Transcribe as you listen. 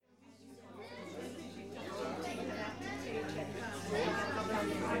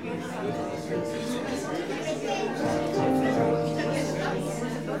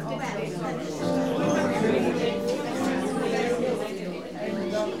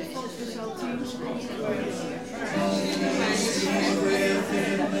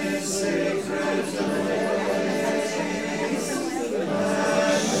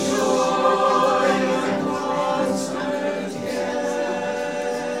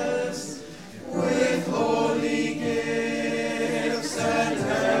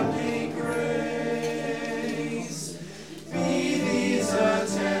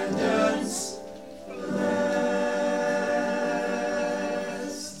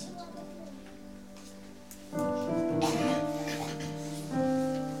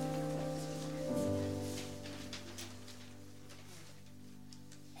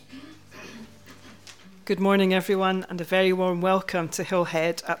Good morning, everyone, and a very warm welcome to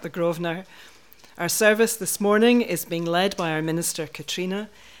Hillhead at the Grosvenor. Our service this morning is being led by our minister, Katrina,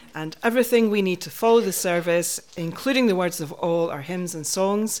 and everything we need to follow the service, including the words of all our hymns and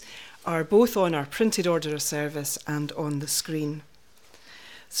songs, are both on our printed order of service and on the screen.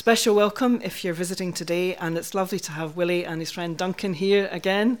 Special welcome if you're visiting today, and it's lovely to have Willie and his friend Duncan here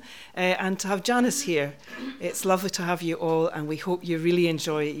again, and to have Janice here. It's lovely to have you all, and we hope you really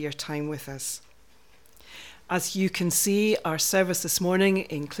enjoy your time with us. As you can see, our service this morning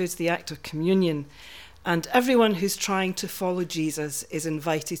includes the act of communion, and everyone who's trying to follow Jesus is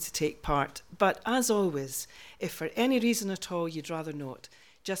invited to take part. But as always, if for any reason at all you'd rather not,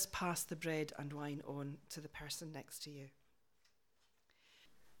 just pass the bread and wine on to the person next to you.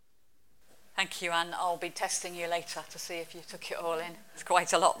 Thank you, Anne. I'll be testing you later to see if you took it all in. There's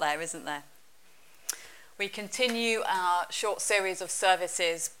quite a lot there, isn't there? We continue our short series of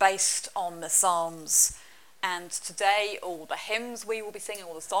services based on the Psalms. And today, all the hymns we will be singing,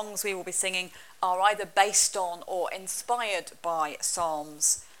 all the songs we will be singing, are either based on or inspired by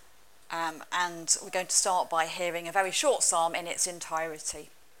Psalms. And we're going to start by hearing a very short psalm in its entirety.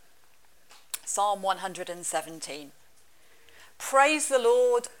 Psalm 117. Praise the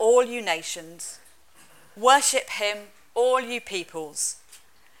Lord, all you nations. Worship him, all you peoples.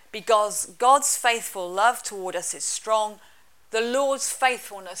 Because God's faithful love toward us is strong, the Lord's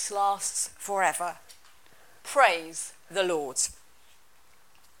faithfulness lasts forever. Praise the Lord.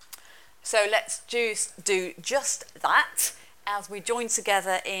 So let's do just that as we join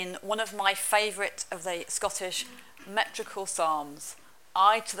together in one of my favourite of the Scottish metrical psalms.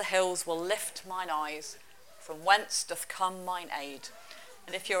 I to the hills will lift mine eyes, from whence doth come mine aid.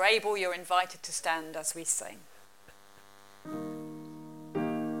 And if you're able, you're invited to stand as we sing.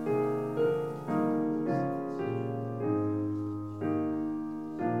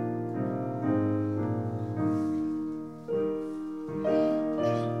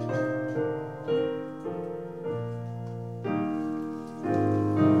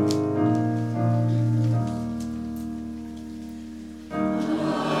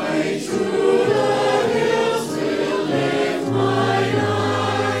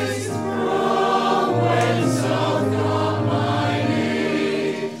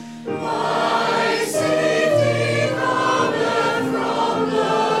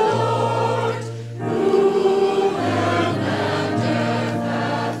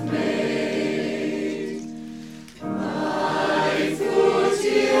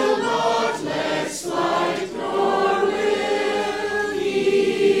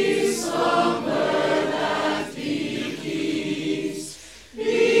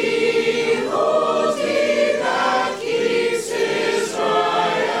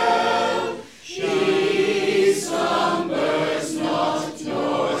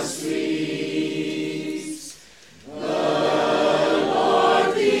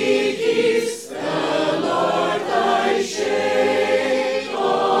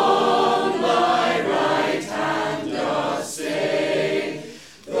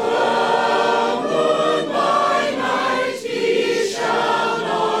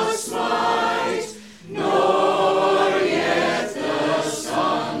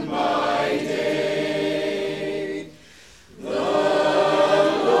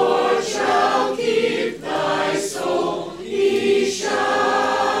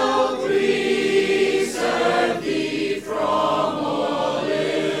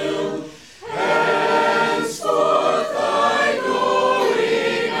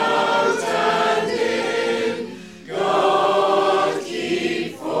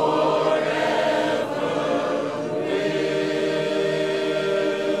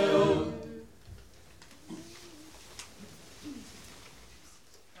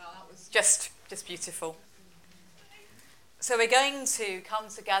 Just beautiful. So we're going to come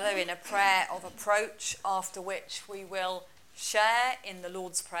together in a prayer of approach, after which we will share in the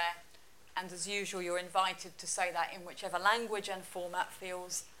Lord's Prayer, and as usual, you're invited to say that in whichever language and format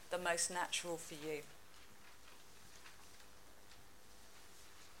feels the most natural for you.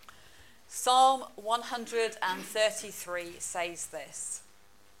 Psalm 133 says this: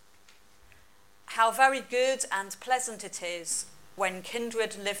 "How very good and pleasant it is when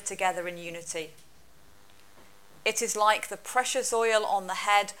kindred live together in unity. It is like the precious oil on the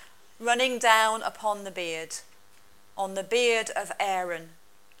head running down upon the beard, on the beard of Aaron,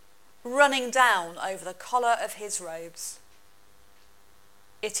 running down over the collar of his robes.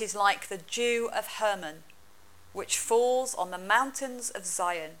 It is like the dew of Hermon, which falls on the mountains of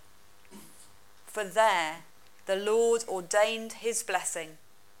Zion. For there the Lord ordained his blessing,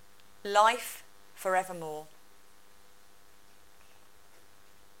 life forevermore."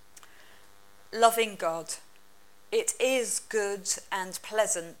 Loving God, it is good and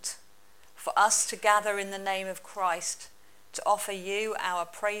pleasant for us to gather in the name of Christ to offer you our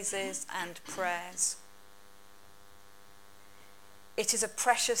praises and prayers. It is a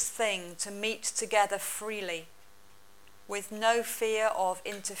precious thing to meet together freely, with no fear of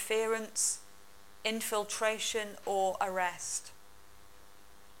interference, infiltration, or arrest.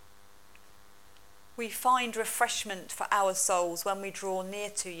 We find refreshment for our souls when we draw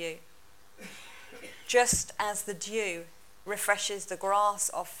near to you, just as the dew refreshes the grass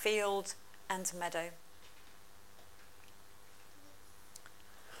of field and meadow.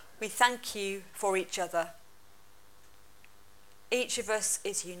 We thank you for each other. Each of us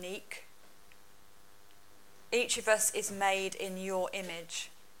is unique. Each of us is made in your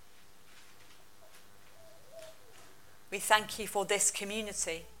image. We thank you for this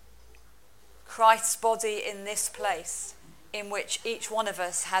community, Christ's body in this place, in which each one of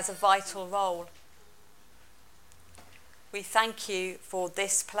us has a vital role. We thank you for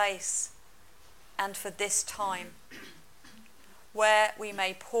this place and for this time, where we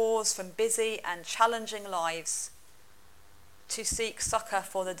may pause from busy and challenging lives to seek succour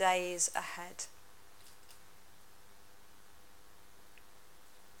for the days ahead.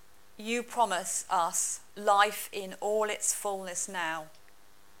 You promise us life in all its fullness now,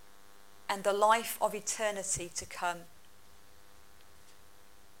 and the life of eternity to come.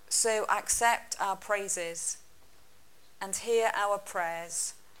 So accept our praises and hear our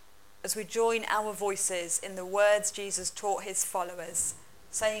prayers as we join our voices in the words Jesus taught his followers,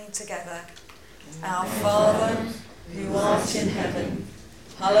 saying together, "Our Father, who art in heaven,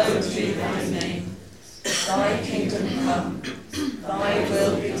 hallowed be thy name. Thy kingdom come, thy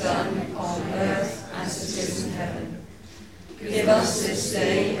will be done on earth as it is in heaven. Give us this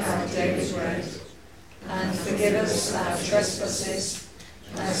day our daily bread, and forgive us our trespasses,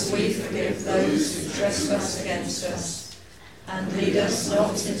 as we forgive those who trespass against us. And lead us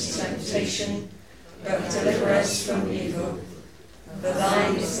not into temptation, but deliver us from evil. For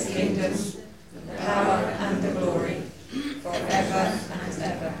thine is the kingdom, the power, and the glory, forever and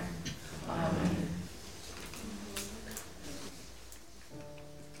ever. Amen."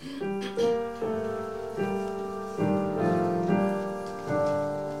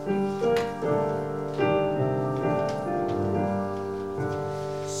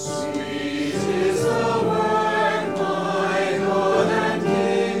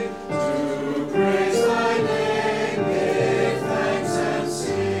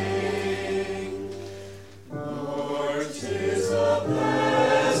 Lord, 'tis a blessing.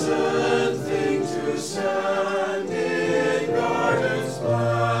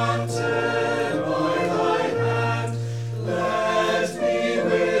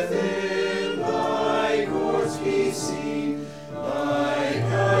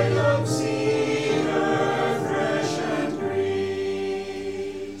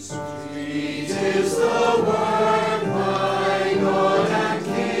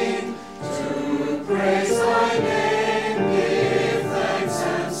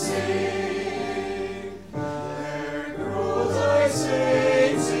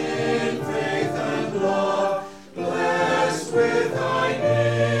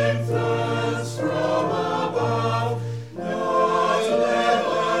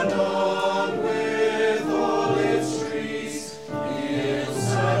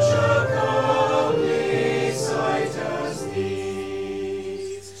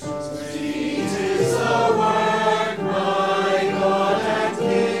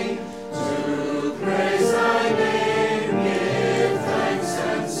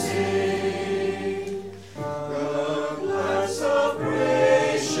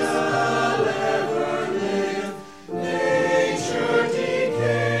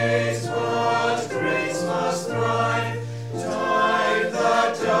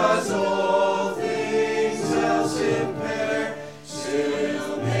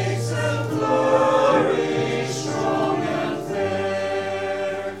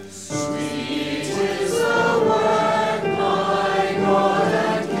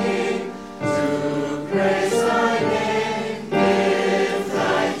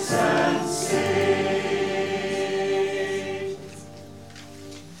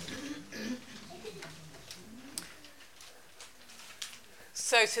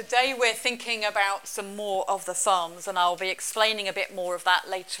 So today we're thinking about some more of the Psalms, and I'll be explaining a bit more of that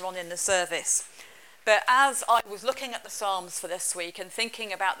later on in the service. But as I was looking at the Psalms for this week and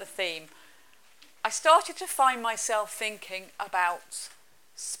thinking about the theme, I started to find myself thinking about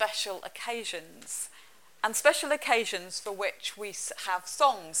special occasions, and special occasions for which we have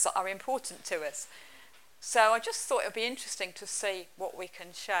songs that are important to us. So I just thought it would be interesting to see what we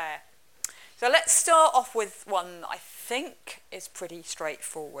can share. So let's start off with one I think is pretty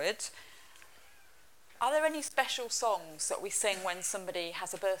straightforward. Are there any special songs that we sing when somebody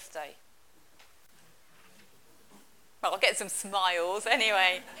has a birthday? Well, I'll get some smiles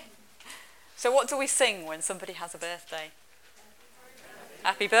anyway. So what do we sing when somebody has a birthday?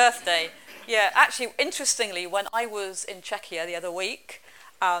 Happy birthday. Yeah, actually, interestingly, when I was in Czechia the other week,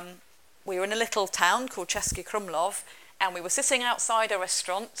 we were in a little town called Český Krumlov, and we were sitting outside a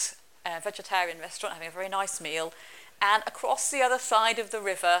restaurant, a vegetarian restaurant, having a very nice meal, and across the other side of the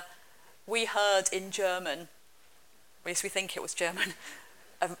river, we heard in German, at least we think it was German,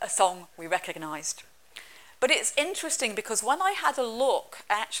 a song we recognised. But it's interesting because when I had a look,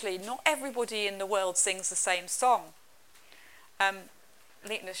 actually, not everybody in the world sings the same song.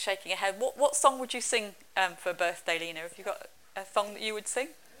 Lena's shaking her head. What song would you sing for a birthday, Lena? Have you got a song that you would sing?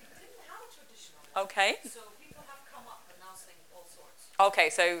 We didn't have a traditional. Okay. So people have come up and now sing all sorts. Okay,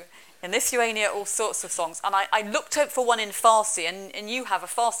 so in Lithuania, all sorts of songs. And I looked out for one in Farsi, and you have a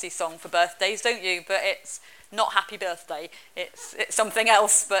Farsi song for birthdays, don't you? But it's not Happy Birthday. It's something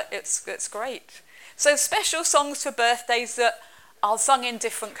else, but it's great. So special songs for birthdays that are sung in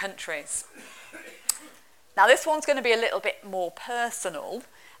different countries. Now this one's going to be a little bit more personal.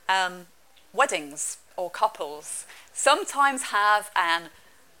 Weddings or couples sometimes have an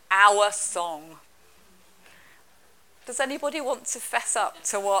our song. Does anybody want to fess up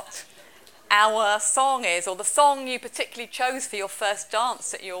to what our song is, or the song you particularly chose for your first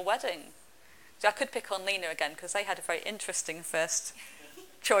dance at your wedding? So I could pick on Lena again because they had a very interesting first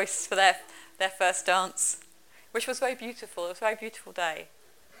choice for their first dance, which was very beautiful. It was a very beautiful day.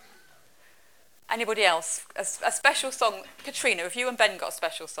 Anybody else? A special song? Katrina, have you and Ben got a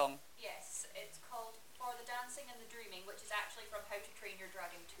special song? Yes, it's called For the Dancing and the Dreaming, which is actually from How to Train Your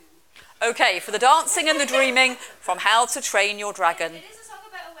Dragon 2. Okay, For the Dancing and the Dreaming from How to Train Your Dragon It is a song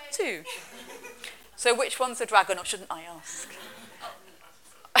about a wedding. 2. So which one's the dragon, or shouldn't I ask?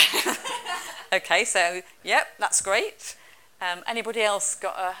 Okay, so, yep, that's great. Anybody else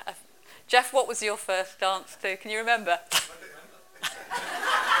got a... Jeff, what was your first dance to? Can you remember?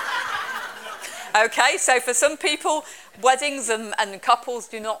 Okay, so for some people, weddings and couples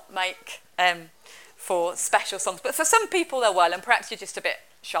do not make for special songs. But for some people, they will, and perhaps you're just a bit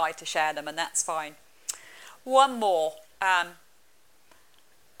shy to share them, and that's fine. One more.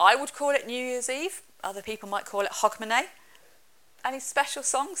 I would call it New Year's Eve. Other people might call it Hogmanay. Any special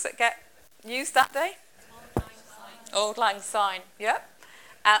songs that get used that day? Auld Lang Syne, yep.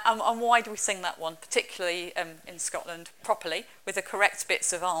 And why do we sing that one, particularly in Scotland, properly, with the correct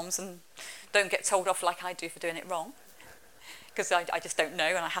bits of arms, and don't get told off like I do for doing it wrong, because I just don't know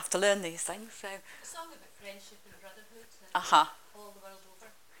and I have to learn these things. So. A song about friendship and brotherhood all the world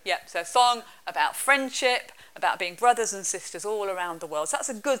over. Yep, so a song about friendship, about being brothers and sisters all around the world. So that's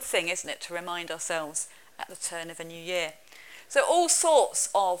a good thing, isn't it, to remind ourselves at the turn of a new year. So all sorts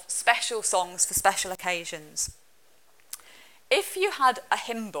of special songs for special occasions. If you had a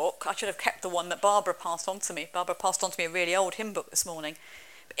hymn book, I should have kept the one that Barbara passed on to me. Barbara passed on to me a really old hymn book this morning.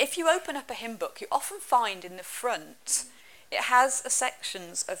 But if you open up a hymn book, you often find in the front, it has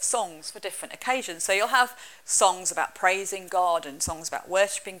sections of songs for different occasions. So you'll have songs about praising God, and songs about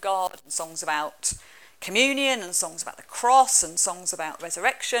worshipping God, and songs about communion, and songs about the cross, and songs about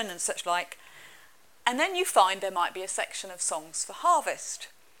resurrection, and such like. And then you find there might be a section of songs for harvest,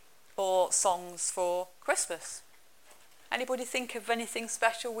 or songs for Christmas. Anybody think of anything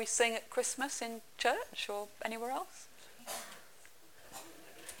special we sing at Christmas in church or anywhere else?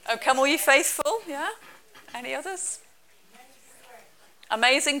 Oh, Come All Ye Faithful, yeah? Any others?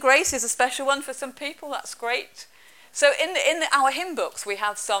 Amazing Grace is a special one for some people, that's great. So in our hymn books we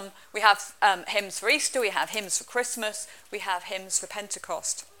have hymns for Easter, we have hymns for Christmas, we have hymns for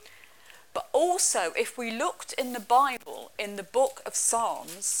Pentecost. But also, if we looked in the Bible, in the book of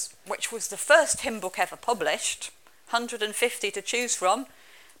Psalms, which was the first hymn book ever published, 150 to choose from, a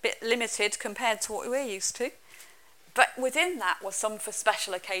bit limited compared to what we're used to. But within that was some for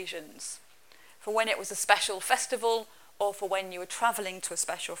special occasions, for when it was a special festival, or for when you were travelling to a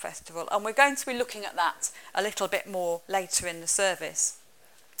special festival. And we're going to be looking at that a little bit more later in the service.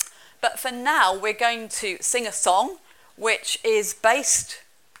 But for now, we're going to sing a song which is based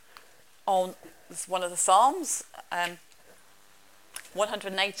on one of the Psalms.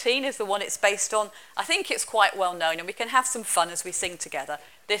 118 is the one it's based on. I think it's quite well known, and we can have some fun as we sing together.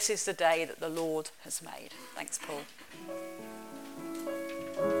 This is the day that the Lord has made. Thanks, Paul.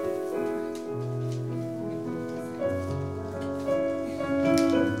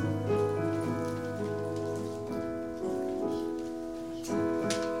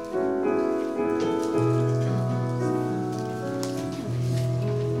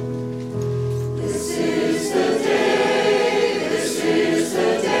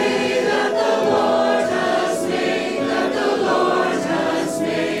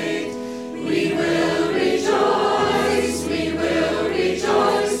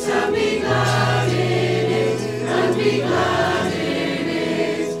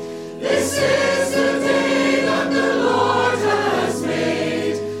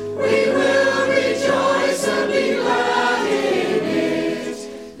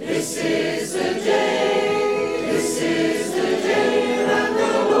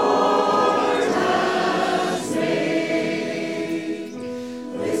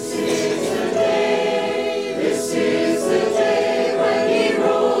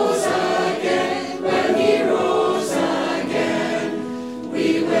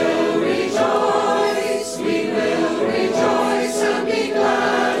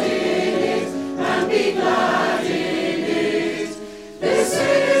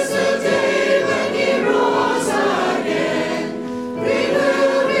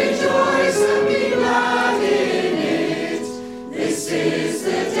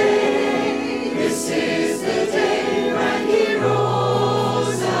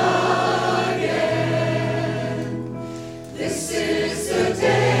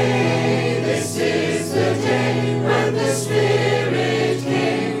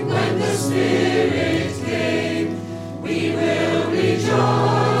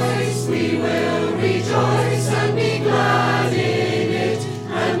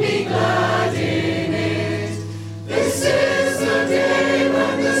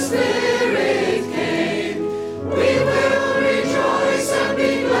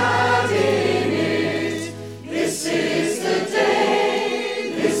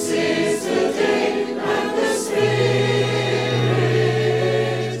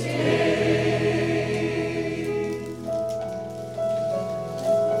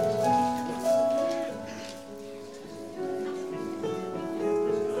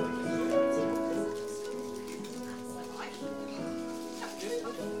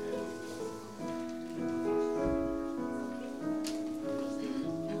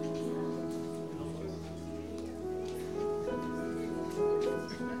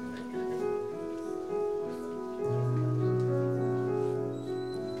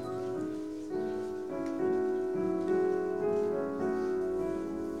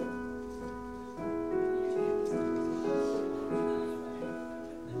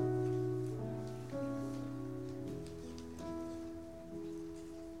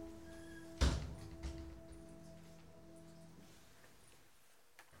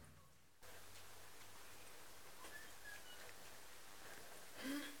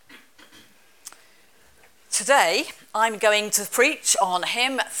 Today, I'm going to preach on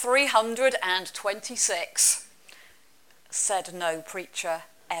hymn 326, Said No Preacher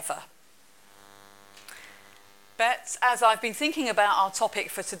Ever. But as I've been thinking about our topic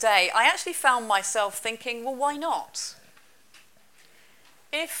for today, I actually found myself thinking, well, why not?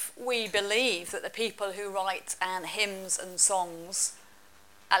 If we believe that the people who write hymns and songs,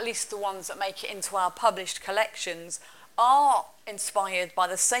 at least the ones that make it into our published collections, are inspired by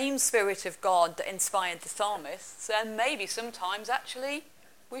the same Spirit of God that inspired the psalmists, then maybe sometimes actually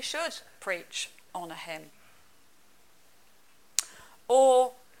we should preach on a hymn.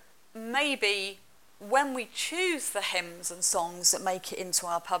 Or maybe when we choose the hymns and songs that make it into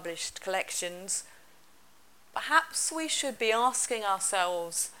our published collections, perhaps we should be asking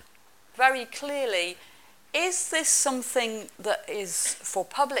ourselves very clearly, is this something that is for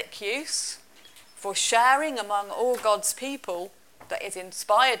public use, for sharing among all God's people, that is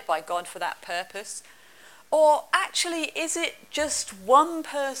inspired by God for that purpose? Or actually, is it just one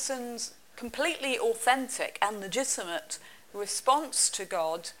person's completely authentic and legitimate response to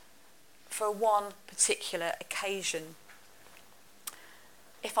God for one particular occasion?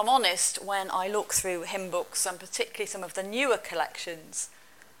 If I'm honest, when I look through hymn books, and particularly some of the newer collections,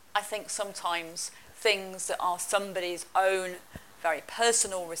 I think sometimes things that are somebody's own very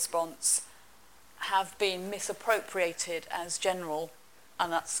personal response have been misappropriated as general,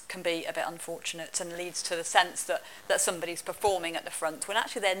 and that can be a bit unfortunate and leads to the sense that somebody's performing at the front when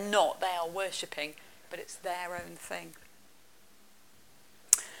actually they're not, they are worshipping, but it's their own thing.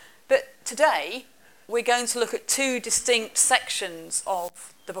 But today we're going to look at two distinct sections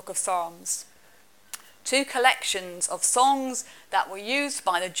of the book of Psalms. Two collections of songs that were used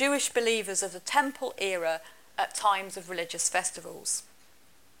by the Jewish believers of the temple era at times of religious festivals.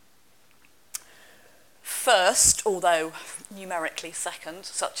 First, although numerically second,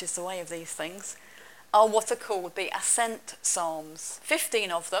 such is the way of these things, are what are called the Ascent Psalms.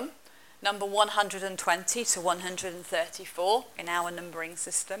 15 of them, number 120 to 134 in our numbering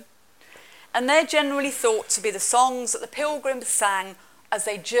system. And they're generally thought to be the songs that the pilgrims sang as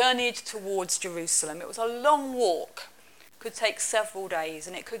they journeyed towards Jerusalem. It was a long walk, could take several days,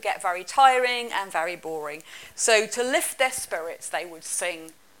 and it could get very tiring and very boring. So to lift their spirits, they would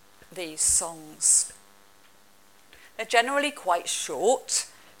sing these songs. They're generally quite short,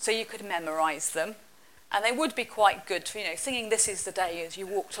 so you could memorise them, and they would be quite good for, singing This Is the Day as you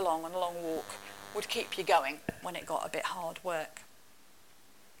walked along on a long walk would keep you going when it got a bit hard work.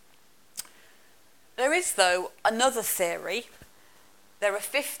 There is, though, another theory. There are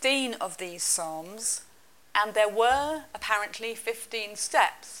 15 of these psalms, and there were apparently 15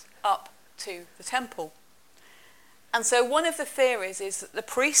 steps up to the temple. And so one of the theories is that the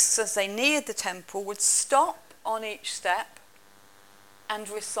priests, as they neared the temple, would stop on each step and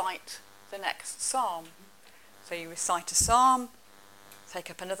recite the next psalm. So you recite a psalm,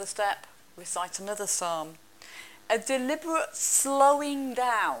 take up another step, recite another psalm. A deliberate slowing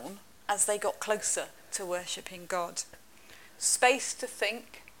down as they got closer to worshipping God. Space to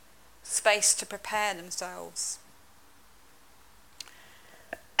think, space to prepare themselves.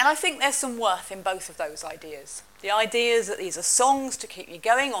 And I think there's some worth in both of those ideas. The ideas that these are songs to keep you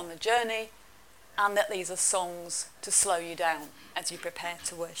going on the journey, and that these are songs to slow you down as you prepare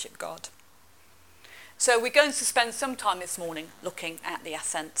to worship God. So we're going to spend some time this morning looking at the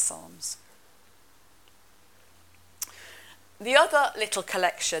Ascent Psalms. The other little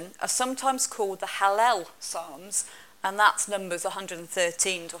collection are sometimes called the Hallel Psalms, and that's numbers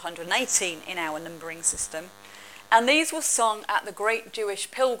 113 to 118 in our numbering system. And these were sung at the great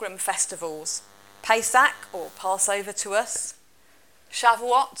Jewish pilgrim festivals, Pesach, or Passover to us,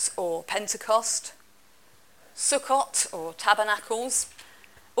 Shavuot, or Pentecost, Sukkot, or Tabernacles,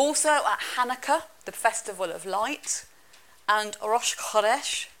 also at Hanukkah, the festival of light, and Rosh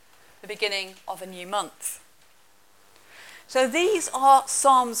Chodesh, the beginning of a new month. So these are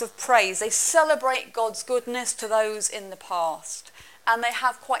psalms of praise. They celebrate God's goodness to those in the past, and they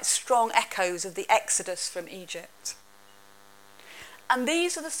have quite strong echoes of the Exodus from Egypt. And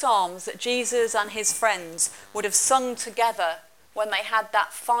these are the psalms that Jesus and his friends would have sung together when they had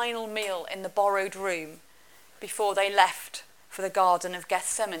that final meal in the borrowed room before they left for the Garden of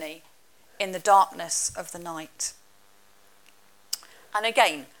Gethsemane in the darkness of the night. And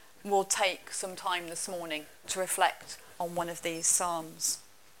again, we'll take some time this morning to reflect on one of these psalms.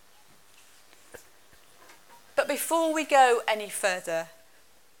 But before we go any further,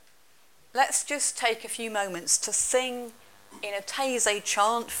 let's just take a few moments to sing in a Taizé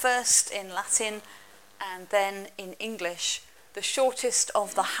chant, first in Latin and then in English, the shortest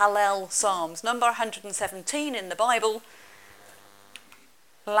of the Hallel Psalms, number 117 in the Bible,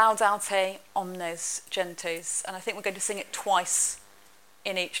 Laudate omnes gentes. And I think we're going to sing it twice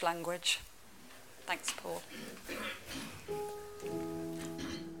in each language. Thanks, Paul.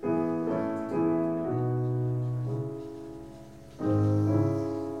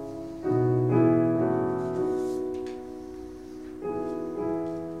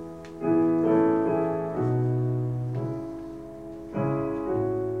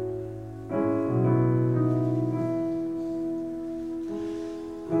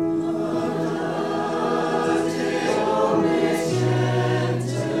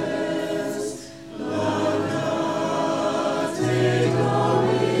 Take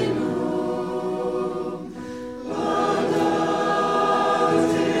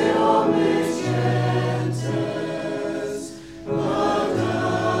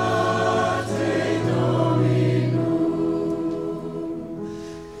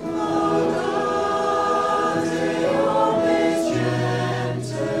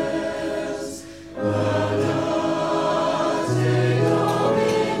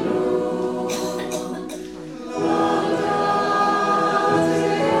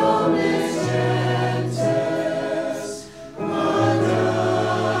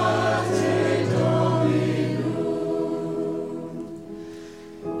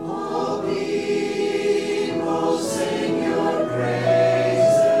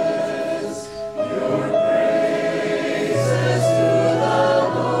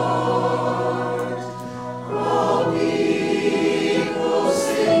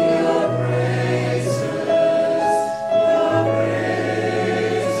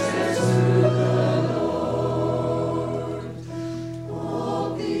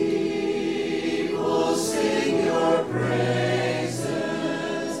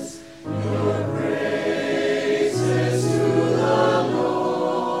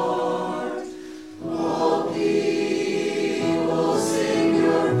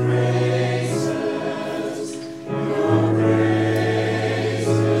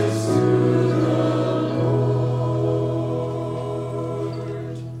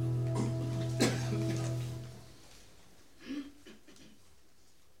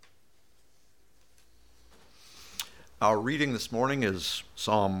Our reading this morning is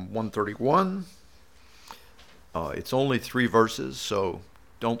Psalm 131. It's only 3 verses, so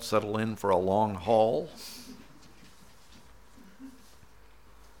don't settle in for a long haul.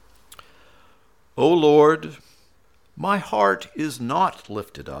 O Lord, my heart is not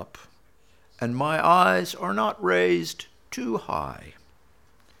lifted up, and my eyes are not raised too high.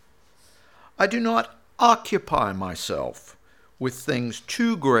 I do not occupy myself with things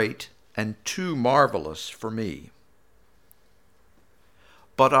too great and too marvelous for me.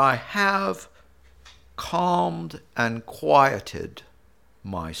 But I have calmed and quieted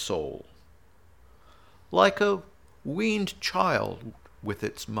my soul, like a weaned child with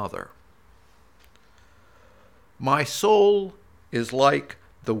its mother. My soul is like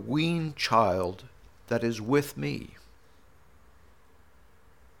the weaned child that is with me.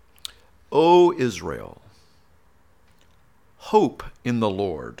 O Israel, hope in the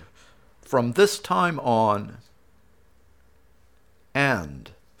Lord from this time on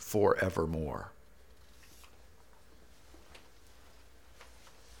and forevermore.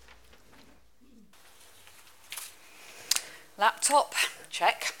 Laptop,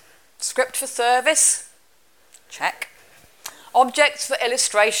 check. Script for service, check. Objects for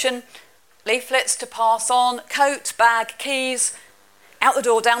illustration, leaflets to pass on, coat, bag, keys, out the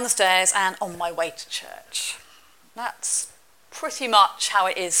door, down the stairs, and on my way to church. That's pretty much how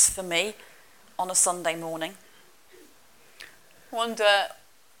it is for me on a Sunday morning. Wonder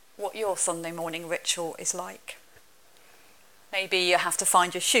what your Sunday morning ritual is like. Maybe you have to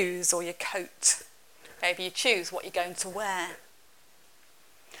find your shoes or your coat. Maybe you choose what you're going to wear.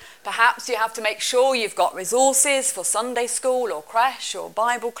 Perhaps you have to make sure you've got resources for Sunday school or creche or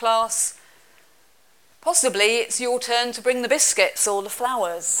Bible class. Possibly it's your turn to bring the biscuits or the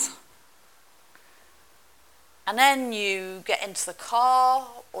flowers. And then you get into the car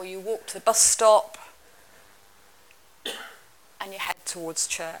or you walk to the bus stop and you head towards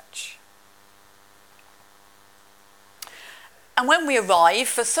church. And when we arrive,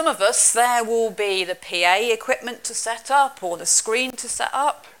 for some of us, there will be the PA equipment to set up or the screen to set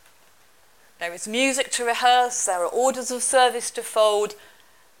up. There is music to rehearse, there are orders of service to fold,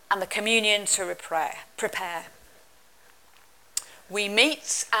 and the communion to prepare. We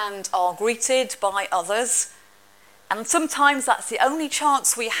meet and are greeted by others, and sometimes that's the only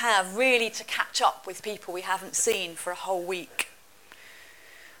chance we have really to catch up with people we haven't seen for a whole week.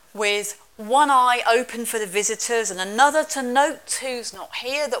 With one eye open for the visitors and another to note who's not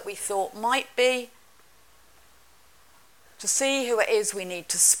here that we thought might be, to see who it is we need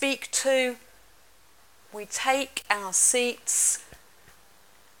to speak to, we take our seats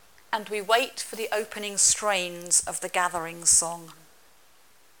and we wait for the opening strains of the gathering song.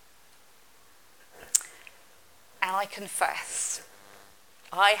 And I confess,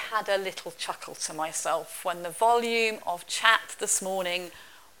 I had a little chuckle to myself when the volume of chat this morning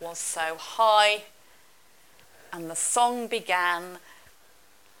was so high and the song began,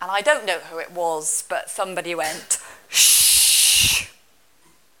 and I don't know who it was, but somebody went, shh.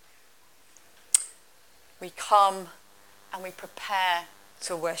 We come and we prepare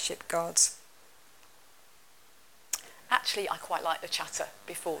to worship God. Actually, I quite like the chatter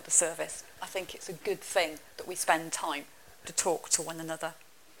before the service. I think it's a good thing that we spend time to talk to one another.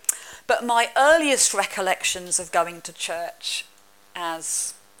 But my earliest recollections of going to church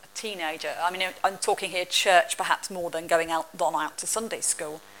as a teenager, I mean, I'm talking here church perhaps more than going out to Sunday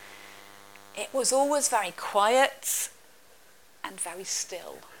school. It was always very quiet and very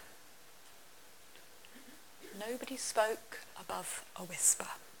still. Nobody spoke above a whisper.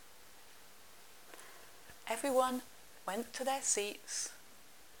 Everyone went to their seats,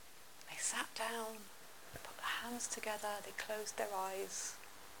 they sat down, put their hands together, they closed their eyes,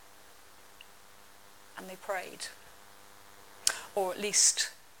 and they prayed. Or at least,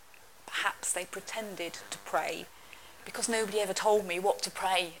 perhaps they pretended to pray, because nobody ever told me what to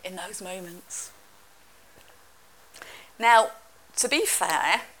pray in those moments. Now, to be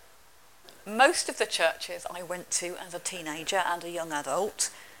fair, most of the churches I went to as a teenager and a young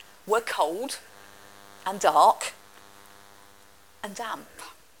adult were cold and dark and damp.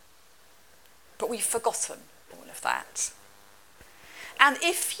 But we've forgotten all of that. And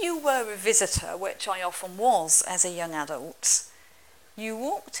if you were a visitor, which I often was as a young adult, you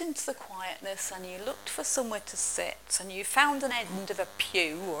walked into the quietness and you looked for somewhere to sit and you found an end of a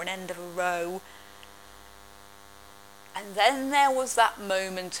pew or an end of a row. And then there was that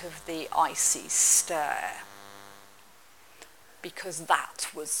moment of the icy stir, because that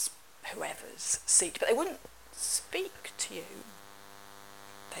was whoever's seat. But they wouldn't speak to you.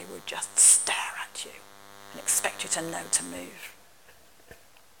 They would just stare at you and expect you to know to move.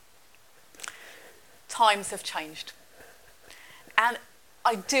 Times have changed And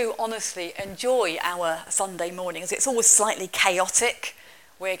I do honestly enjoy our Sunday mornings. It's always slightly chaotic.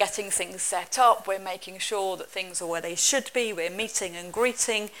 We're getting things set up, we're making sure that things are where they should be, we're meeting and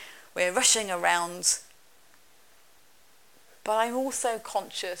greeting, we're rushing around. But I'm also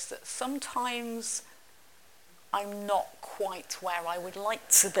conscious that sometimes I'm not quite where I would like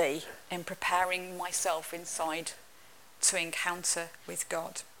to be in preparing myself inside to encounter with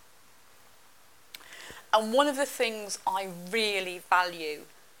God. And one of the things I really value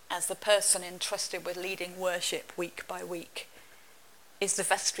as the person entrusted with leading worship week by week is the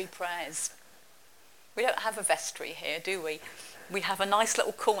vestry prayers. We don't have a vestry here, do we? We have a nice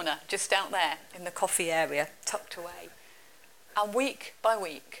little corner just out there in the coffee area, tucked away. And week by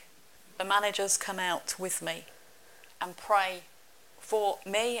week, the managers come out with me and pray for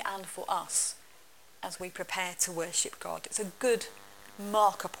me and for us as we prepare to worship God. It's a good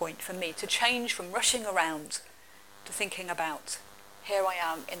marker point for me to change from rushing around to thinking about, here I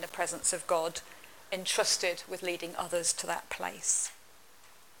am in the presence of God, entrusted with leading others to that place.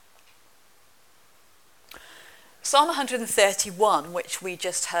 Psalm 131, which we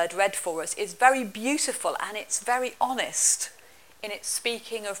just heard read for us, is very beautiful and it's very honest in its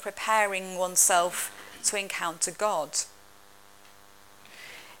speaking of preparing oneself to encounter God.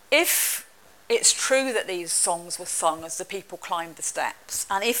 If it's true that these songs were sung as the people climbed the steps,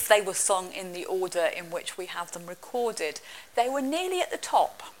 and if they were sung in the order in which we have them recorded, they were nearly at the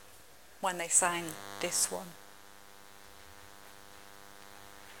top when they sang this one.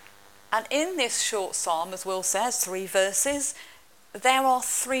 And in this short psalm, as Will says, 3 verses, there are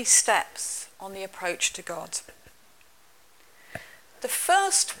 3 steps on the approach to God. The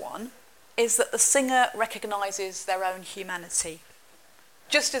first one is that the singer recognises their own humanity,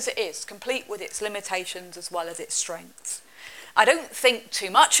 just as it is, complete with its limitations as well as its strengths. I don't think too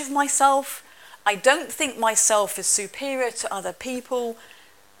much of myself. I don't think myself is superior to other people.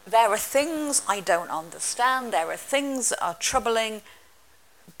 There are things I don't understand. There are things that are troubling.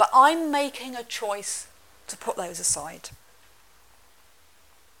 But I'm making a choice to put those aside.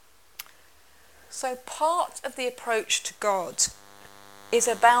 So part of the approach to God is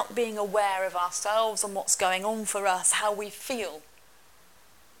about being aware of ourselves and what's going on for us, how we feel,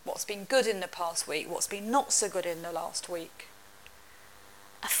 what's been good in the past week, what's been not so good in the last week.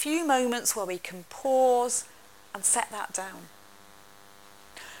 A few moments where we can pause and set that down.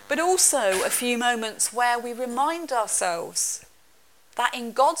 But also a few moments where we remind ourselves that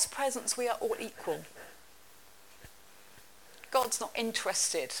in God's presence we are all equal. God's not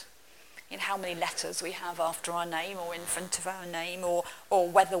interested in how many letters we have after our name or in front of our name, or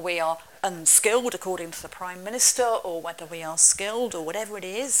whether we are unskilled according to the Prime Minister, or whether we are skilled, or whatever it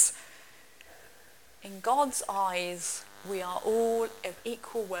is. In God's eyes, we are all of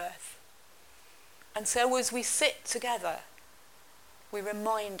equal worth. And so as we sit together, we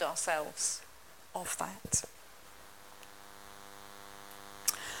remind ourselves of that.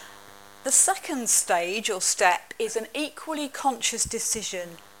 The second stage or step is an equally conscious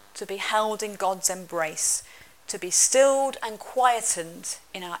decision to be held in God's embrace, to be stilled and quietened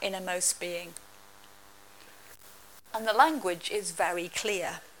in our innermost being. And the language is very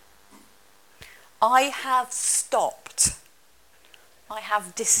clear. I have stopped. I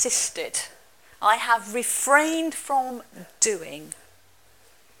have desisted. I have refrained from doing.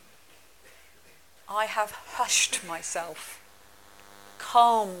 I have hushed myself,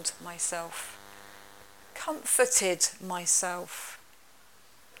 calmed myself, comforted myself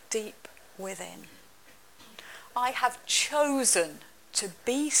deep within. I have chosen to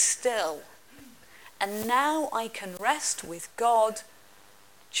be still, and now I can rest with God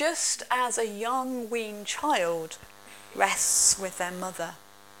just as a young weaned child rests with their mother.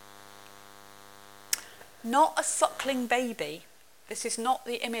 Not a suckling baby. This is not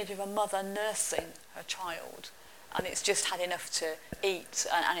the image of a mother nursing her child and it's just had enough to eat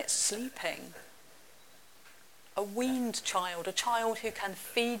and it's sleeping. A weaned child, a child who can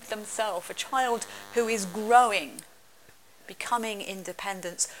feed themselves, a child who is growing, becoming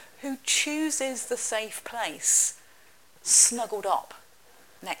independent, who chooses the safe place, snuggled up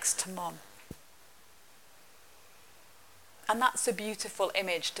next to mum. And that's a beautiful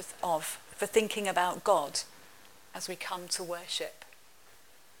image for thinking about God as we come to worship.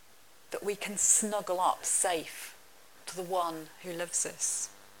 That we can snuggle up safe to the one who loves us.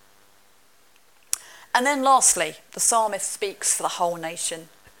 And then lastly, the psalmist speaks for the whole nation,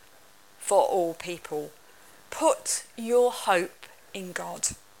 for all people. Put your hope in God.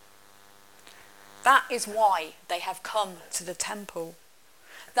 That is why they have come to the temple.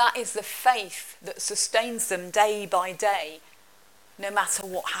 That is the faith that sustains them day by day, no matter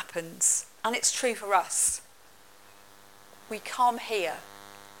what happens. And it's true for us. we come here.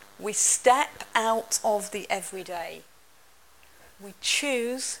 We step out of the everyday. We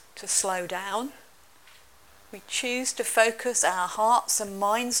choose to slow down. We choose to focus our hearts and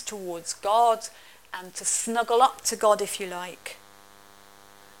minds towards God and to snuggle up to God, if you like,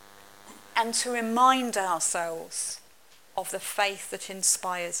 and to remind ourselves of the faith that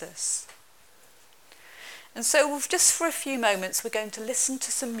inspires us. And so just for a few moments, we're going to listen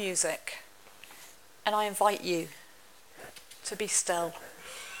to some music, and I invite you to be still,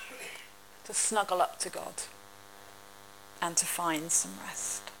 to snuggle up to God, and to find some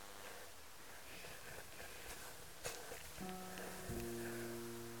rest.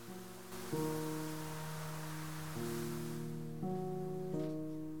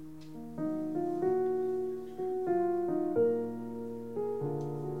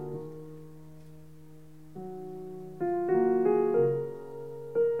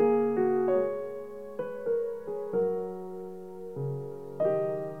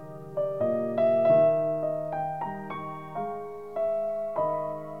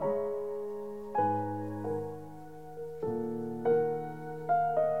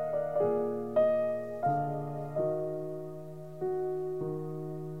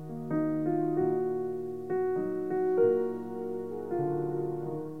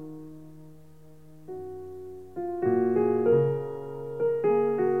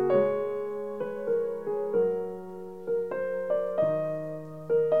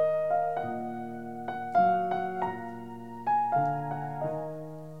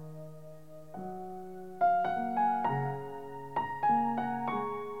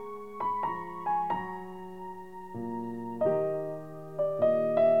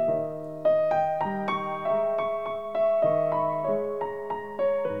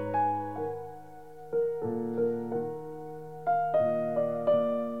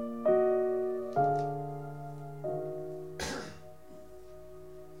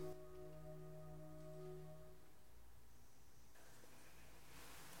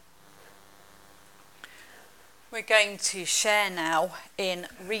 We're going to share now in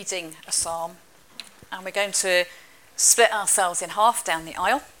reading a psalm, and we're going to split ourselves in half down the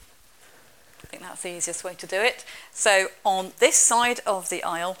aisle. I think that's the easiest way to do it. So on this side of the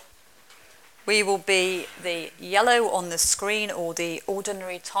aisle, we will be the yellow on the screen or the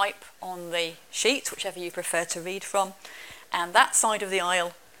ordinary type on the sheet, whichever you prefer to read from. And that side of the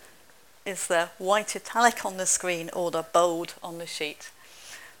aisle is the white italic on the screen or the bold on the sheet.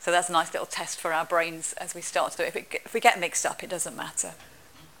 So that's a nice little test for our brains as we start to do it. If we get mixed up, it doesn't matter.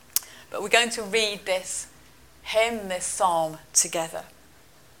 But we're going to read this hymn, this psalm together.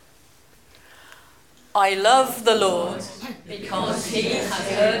 I love the Lord because he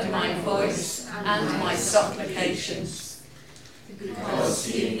has heard my voice and my supplications. Because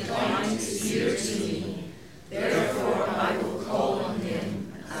he inclines his ear to me, therefore I will call on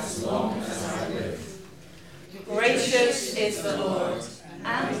him as long as I live. Gracious is the Lord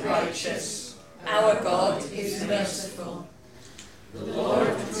and righteous. Our God is merciful. The Lord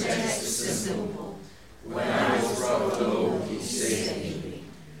protects the simple. When I was brought low, he saved me.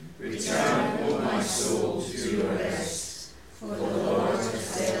 Return, O my soul, to your rest, for the Lord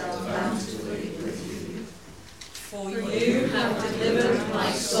has dealt bountifully with you. For you have delivered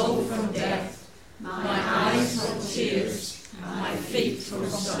my soul from death, my eyes from tears, and my feet from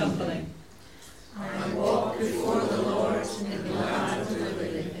stumbling. I walk before the Lord in the land of the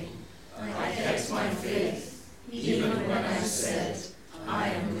living. I kept my faith, even when I said, I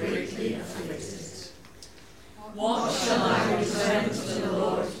am greatly afflicted. What shall I return to the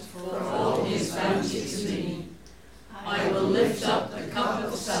Lord for all his bounty to me? I will lift up the cup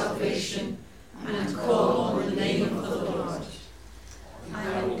of salvation and call on the name of the Lord.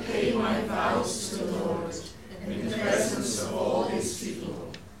 I will pay my vows to the Lord in the presence of all his people.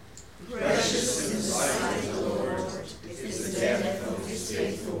 Precious in the sight of the Lord is the death of his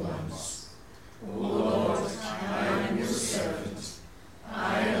faithful ones. O Lord, I am your servant.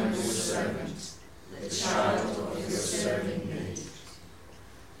 I am your servant, the child of your serving maid.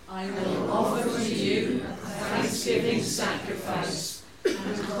 I will offer to you a thanksgiving sacrifice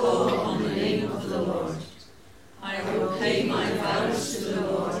and call on the name of the Lord. I will pay my vows to the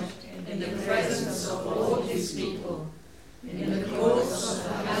Lord in the presence of all his people, in the courts of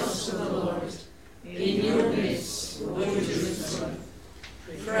the house of the Lord, in your midst, O Jerusalem.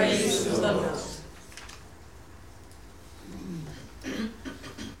 Praise the Lord.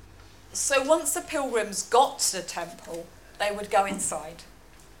 So once the pilgrims got to the temple, they would go inside.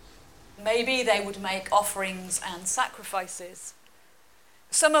 Maybe they would make offerings and sacrifices.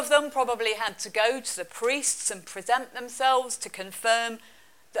 Some of them probably had to go to the priests and present themselves to confirm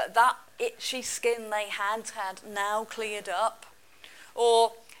that itchy skin they had now cleared up,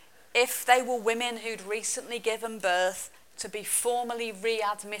 or if they were women who'd recently given birth, to be formally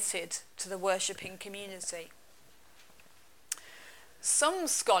readmitted to the worshipping community. Some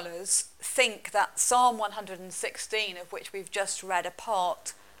scholars think that Psalm 116, of which we've just read a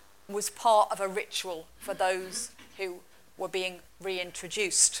part, was part of a ritual for those who were being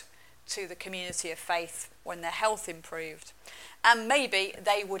reintroduced to the community of faith when their health improved. And maybe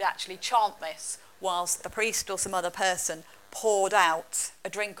they would actually chant this whilst the priest or some other person poured out a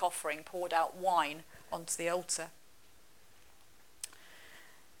drink offering, poured out wine onto the altar.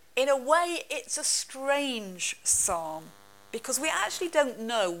 In a way, it's a strange psalm, because we actually don't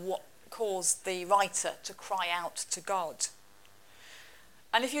know what caused the writer to cry out to God.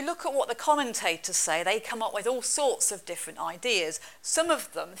 And if you look at what the commentators say, they come up with all sorts of different ideas. Some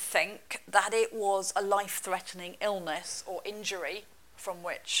of them think that it was a life-threatening illness or injury from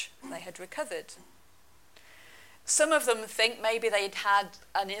which they had recovered. Some of them think maybe they'd had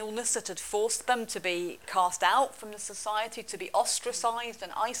an illness that had forced them to be cast out from the society, to be ostracised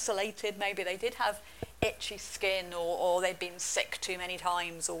and isolated. Maybe they did have itchy skin, or they'd been sick too many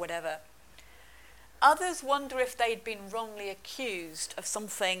times or whatever. Others wonder if they'd been wrongly accused of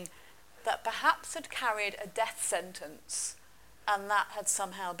something that perhaps had carried a death sentence and that had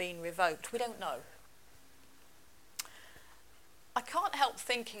somehow been revoked. We don't know. I can't help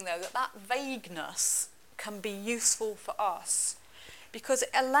thinking, though, that vagueness can be useful for us, because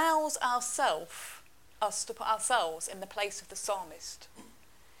it allows us to put ourselves in the place of the psalmist.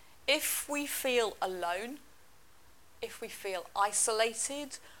 If we feel alone, if we feel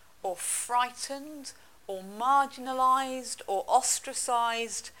isolated or frightened or marginalised or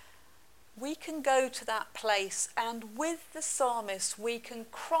ostracised, we can go to that place, and with the psalmist we can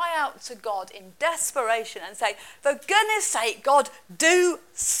cry out to God in desperation and say, for goodness sake, God, do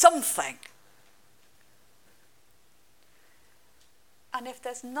something. And if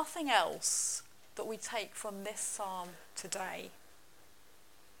there's nothing else that we take from this psalm today,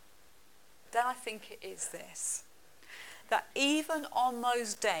 then I think it is this: that even on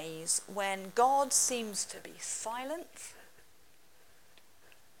those days when God seems to be silent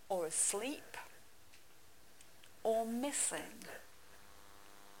or asleep or missing,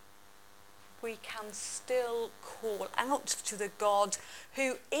 we can still call out to the God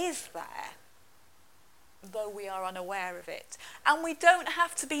who is there, though we are unaware of it. And we don't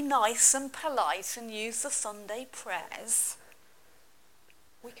have to be nice and polite and use the Sunday prayers.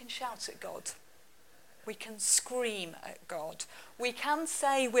 We can shout at God. We can scream at God. We can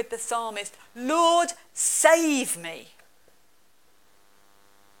say with the psalmist, Lord, save me.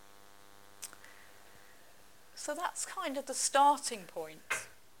 So that's kind of the starting point.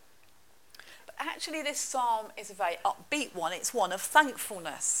 But actually this psalm is a very upbeat one. It's one of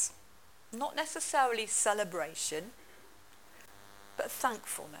thankfulness. Not necessarily celebration, but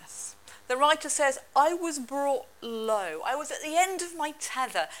thankfulness. The writer says, I was brought low. I was at the end of my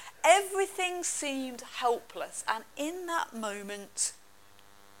tether. Everything seemed helpless. And in that moment,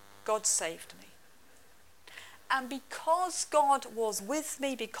 God saved me. And because God was with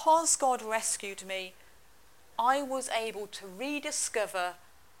me, because God rescued me, I was able to rediscover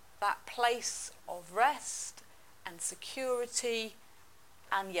that place of rest and security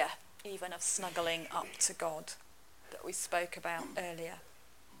and, even of snuggling up to God that we spoke about earlier.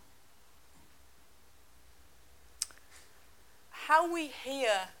 How we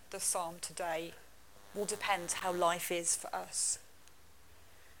hear the psalm today will depend how life is for us.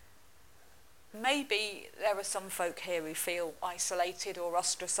 Maybe there are some folk here who feel isolated or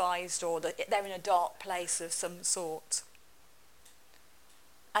ostracised, or that they're in a dark place of some sort.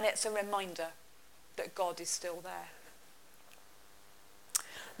 And it's a reminder that God is still there.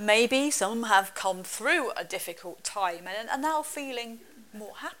 Maybe some have come through a difficult time and are now feeling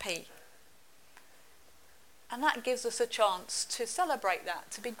more happy. And that gives us a chance to celebrate that,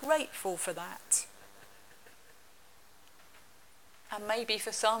 to be grateful for that. And maybe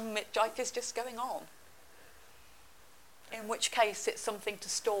for some, life is just going on. In which case, it's something to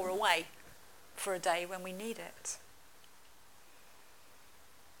store away for a day when we need it.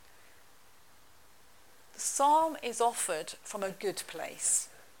 The psalm is offered from a good place.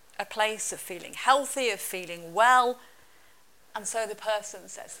 A place of feeling healthy, of feeling well. And so the person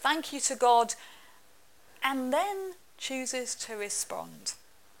says thank you to God, and then chooses to respond.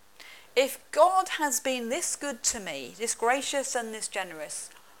 If God has been this good to me, this gracious and this generous,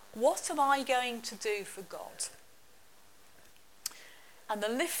 what am I going to do for God? And the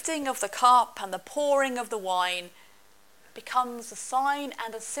lifting of the cup and the pouring of the wine becomes a sign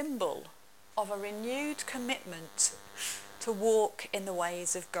and a symbol of a renewed commitment to walk in the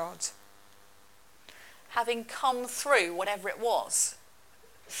ways of God. Having come through whatever it was,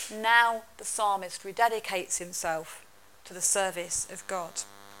 now the psalmist rededicates himself to the service of God.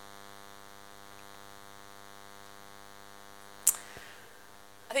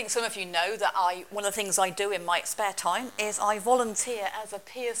 I think some of you know that one of the things I do in my spare time is I volunteer as a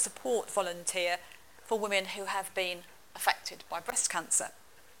peer support volunteer for women who have been affected by breast cancer.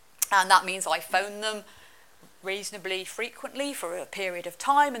 And that means I phone them reasonably frequently for a period of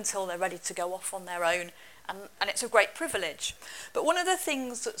time until they're ready to go off on their own. And it's a great privilege. But one of the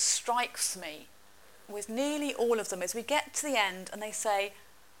things that strikes me with nearly all of them is we get to the end and they say,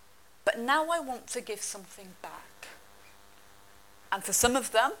 but now I want to give something back. And for some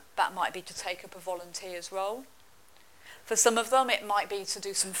of them, that might be to take up a volunteer's role. For some of them, it might be to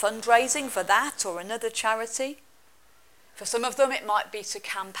do some fundraising for that or another charity. For some of them, it might be to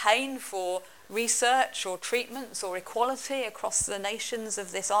campaign for research or treatments or equality across the nations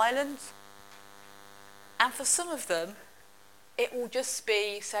of this island. And for some of them, it will just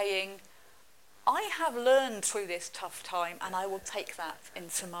be saying, I have learned through this tough time and I will take that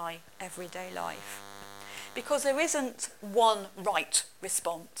into my everyday life. Because there isn't one right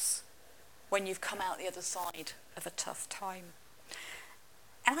response when you've come out the other side of a tough time.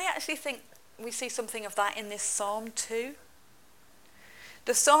 And I actually think we see something of that in this psalm too.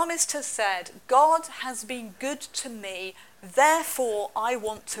 The psalmist has said, God has been good to me, therefore I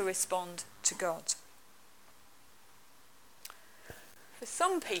want to respond to God. For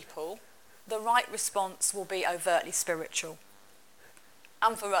some people, the right response will be overtly spiritual.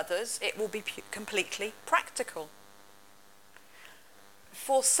 And for others, it will be completely practical.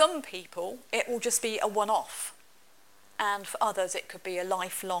 For some people, it will just be a one-off. And for others, it could be a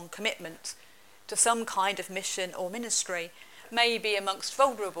lifelong commitment to some kind of mission or ministry, maybe amongst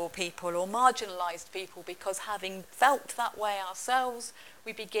vulnerable people or marginalised people, because having felt that way ourselves,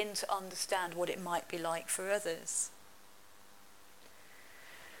 we begin to understand what it might be like for others.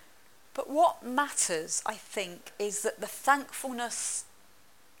 But what matters, I think, is that the thankfulness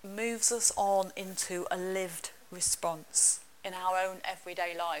moves us on into a lived response in our own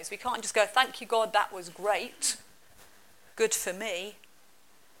everyday lives. We can't just go, thank you, God, that was great, good for me.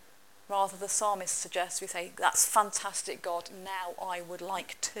 Rather, the psalmist suggests we say, that's fantastic, God, now I would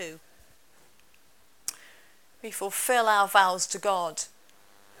like to. We fulfill our vows to God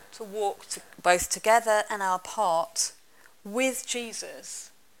to walk both together and our part with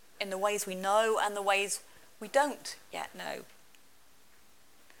Jesus in the ways we know and the ways we don't yet know.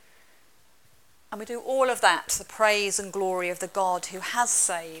 And we do all of that to the praise and glory of the God who has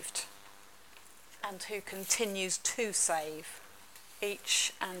saved and who continues to save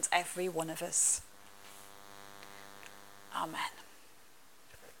each and every one of us. Amen.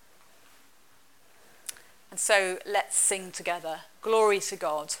 And so let's sing together, Glory to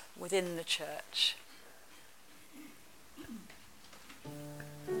God within the church.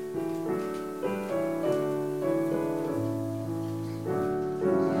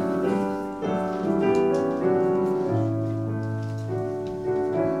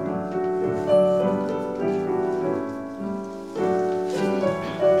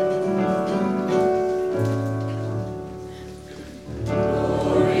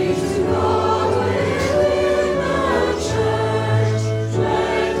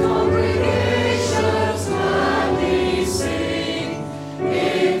 Congregation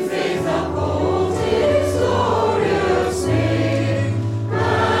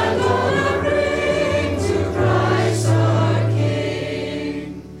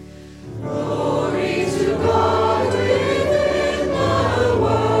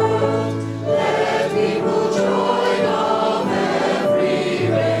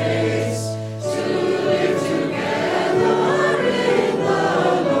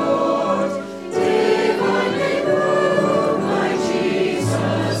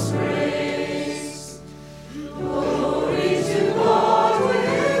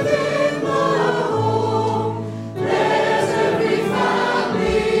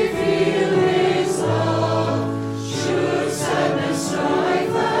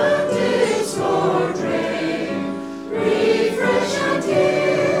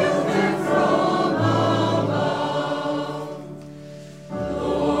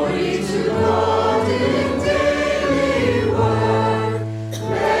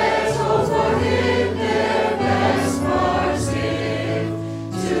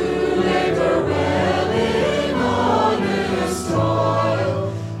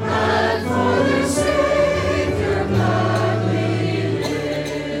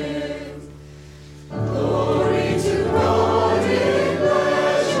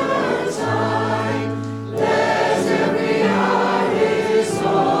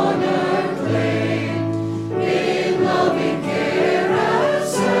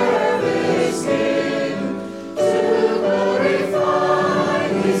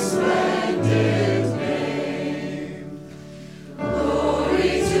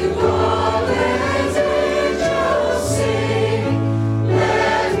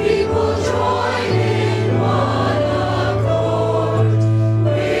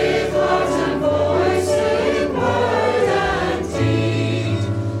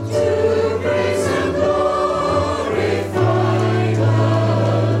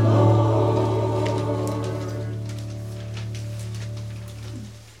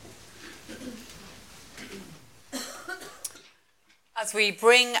we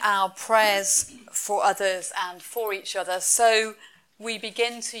bring our prayers for others and for each other, so we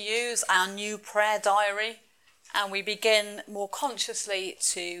begin to use our new prayer diary, and we begin more consciously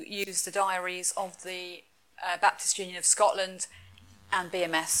to use the diaries of the Baptist Union of Scotland and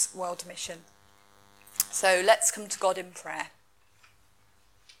BMS World Mission. So let's come to God in prayer.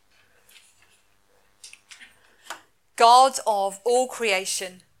 God of all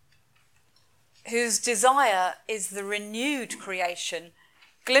creation, whose desire is the renewed creation,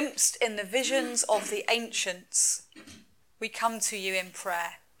 glimpsed in the visions of the ancients, we come to you in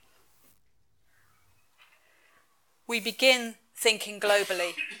prayer. We begin thinking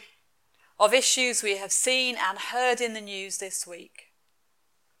globally of issues we have seen and heard in the news this week.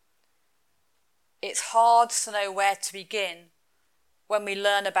 It's hard to know where to begin when we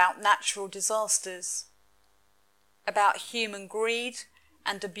learn about natural disasters, about human greed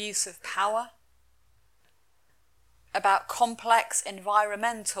and abuse of power, about complex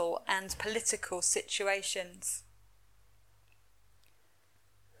environmental and political situations.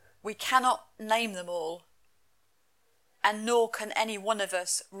 We cannot name them all, and nor can any one of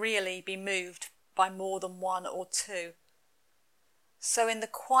us really be moved by more than one or two. So in the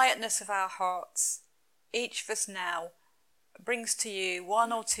quietness of our hearts, each of us now brings to you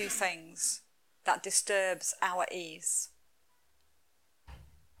one or two things that disturbs our ease.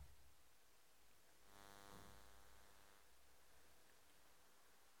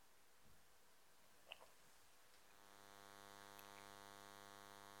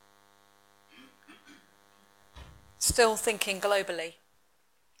 Still thinking globally,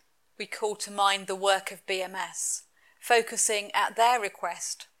 we call to mind the work of BMS, focusing at their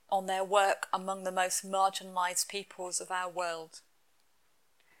request on their work among the most marginalised peoples of our world.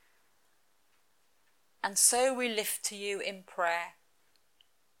 And so we lift to you in prayer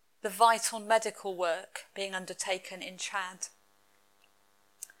the vital medical work being undertaken in Chad,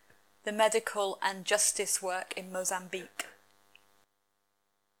 the medical and justice work in Mozambique,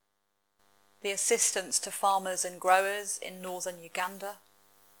 the assistance to farmers and growers in northern Uganda,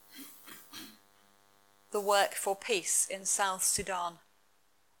 the work for peace in South Sudan,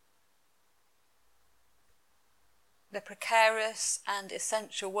 the precarious and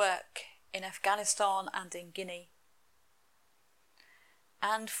essential work in Afghanistan and in Guinea,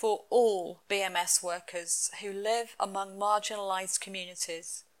 and for all BMS workers who live among marginalised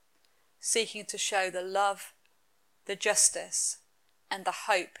communities, seeking to show the love, the justice, and the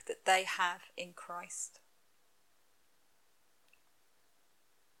hope that they have in Christ.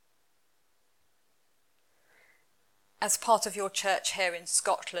 As part of your church here in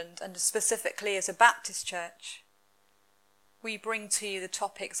Scotland, and specifically as a Baptist church, we bring to you the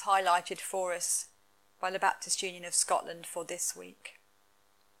topics highlighted for us by the Baptist Union of Scotland for this week.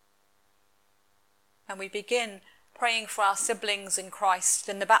 And we begin praying for our siblings in Christ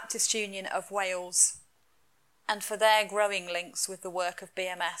in the Baptist Union of Wales, and for their growing links with the work of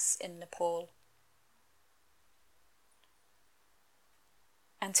BMS in Nepal.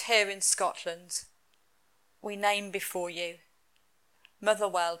 And here in Scotland, we name before you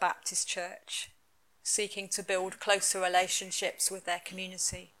Motherwell Baptist Church, seeking to build closer relationships with their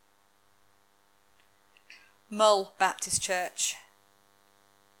community. Mull Baptist Church,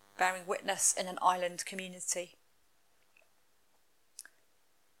 bearing witness in an island community.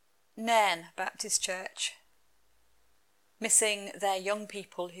 Nairn Baptist Church, missing their young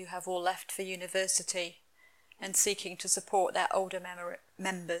people who have all left for university and seeking to support their older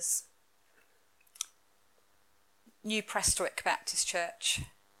members. New Prestwick Baptist Church,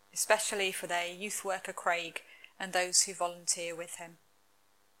 especially for their youth worker Craig and those who volunteer with him.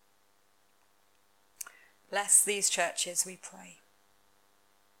 Bless these churches, we pray.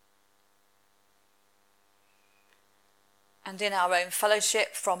 And in our own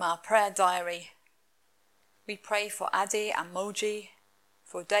fellowship from our prayer diary, we pray for Adi and Moji,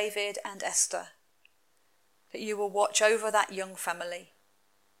 for David and Esther, that you will watch over that young family,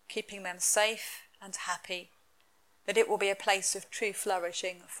 keeping them safe and happy, that it will be a place of true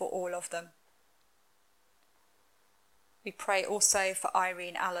flourishing for all of them. We pray also for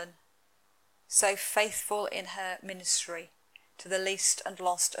Irene Allen, so faithful in her ministry to the least and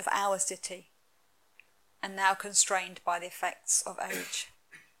lost of our city, and now constrained by the effects of age.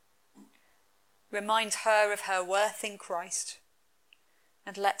 Remind her of her worth in Christ,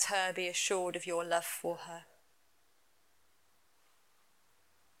 and let her be assured of your love for her.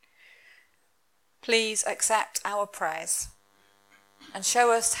 Please accept our prayers and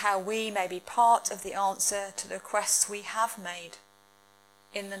show us how we may be part of the answer to the requests we have made.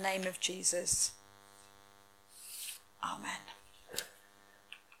 In the name of Jesus. Amen.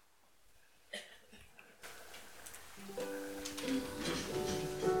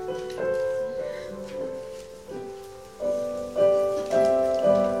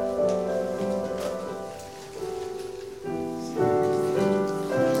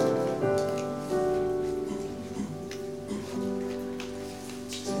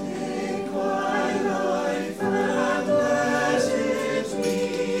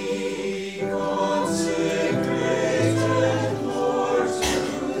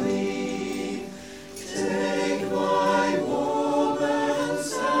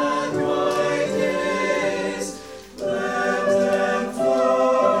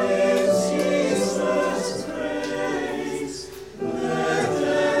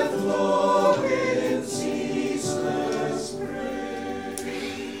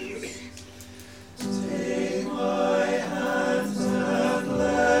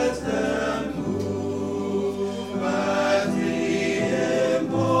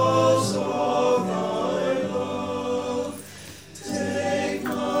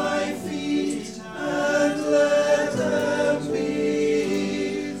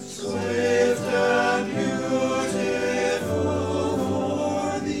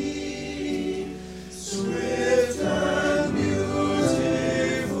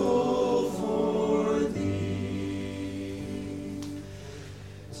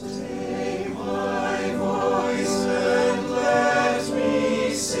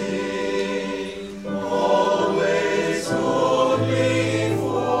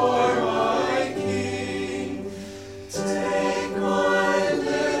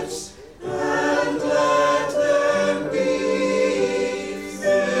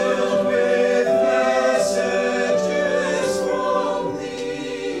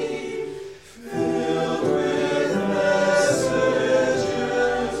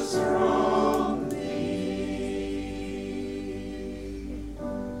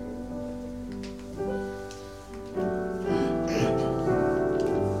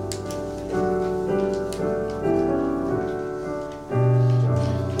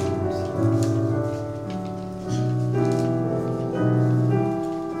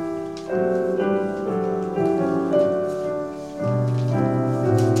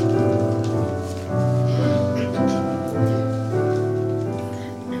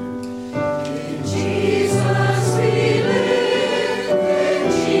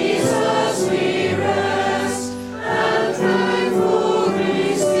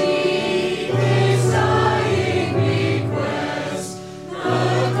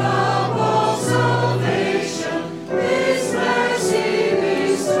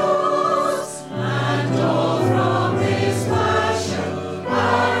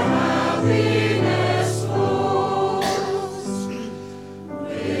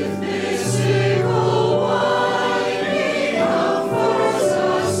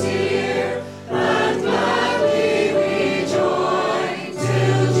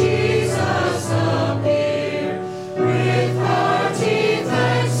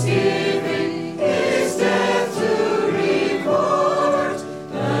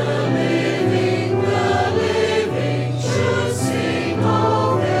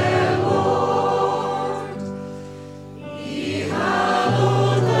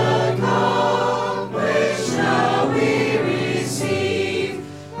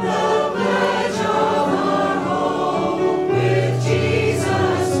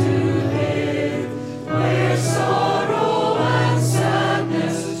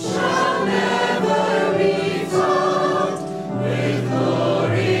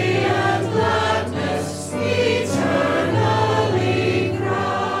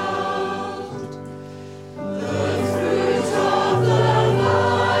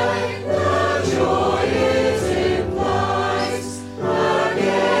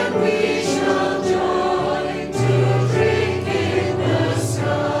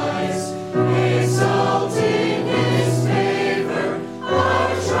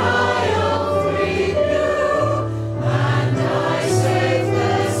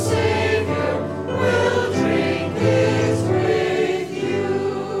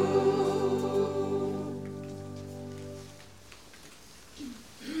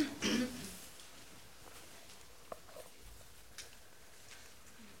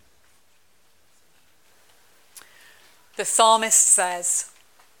 The psalmist says,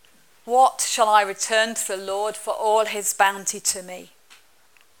 "What shall I return to the Lord for all his bounty to me?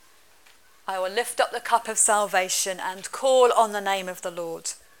 I will lift up the cup of salvation and call on the name of the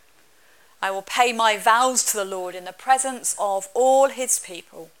Lord. I will pay my vows to the Lord in the presence of all his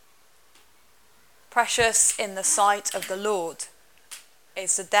people. Precious in the sight of the Lord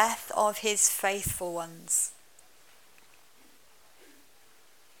is the death of his faithful ones."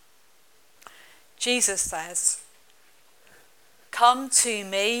 Jesus says, "Come to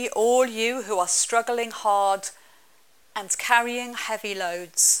me, all you who are struggling hard and carrying heavy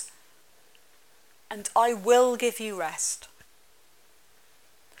loads, and I will give you rest.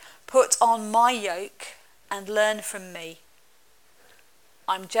 Put on my yoke and learn from me.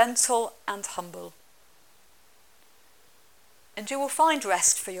 I'm gentle and humble, and you will find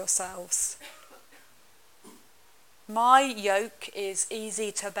rest for yourselves. My yoke is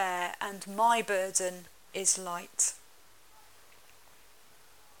easy to bear, and my burden is light."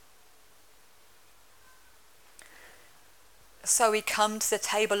 So we come to the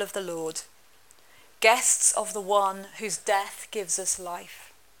table of the Lord, guests of the one whose death gives us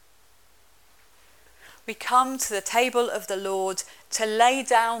life. We come to the table of the Lord to lay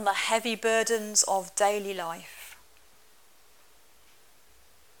down the heavy burdens of daily life.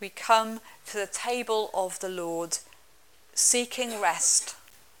 We come to the table of the Lord seeking rest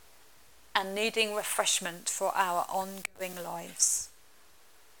and needing refreshment for our ongoing lives.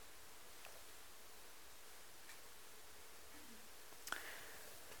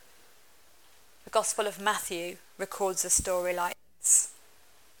 The Gospel of Matthew records a story like this.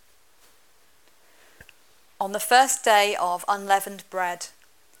 On the first day of unleavened bread,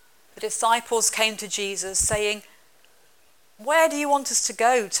 the disciples came to Jesus saying, "Where do you want us to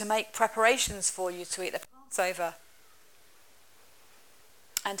go to make preparations for you to eat the Passover?"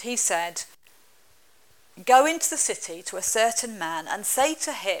 And he said, "Go into the city to a certain man and say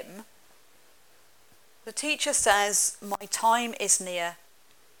to him, 'The teacher says, my time is near.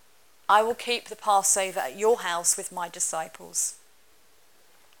 I will keep the Passover at your house with my disciples.'"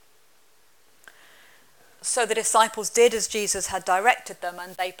 So the disciples did as Jesus had directed them,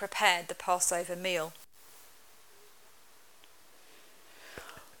 and they prepared the Passover meal.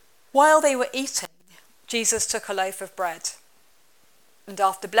 While they were eating, Jesus took a loaf of bread, and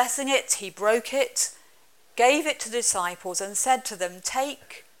after blessing it, he broke it, gave it to the disciples, and said to them,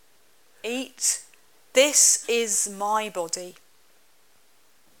 "Take, eat, this is my body."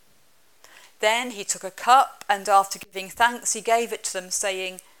 Then he took a cup, and after giving thanks, he gave it to them,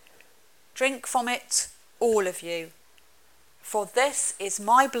 saying, "Drink from it, all of you, for this is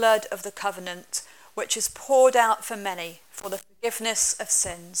my blood of the covenant, which is poured out for many for the forgiveness of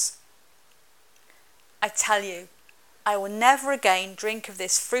sins. I tell you, I will never again drink of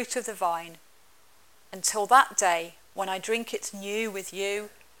this fruit of the vine until that day when I drink it new with you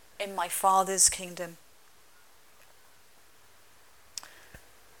in my Father's kingdom."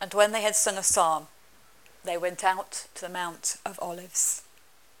 And when they had sung a psalm, they went out to the Mount of Olives.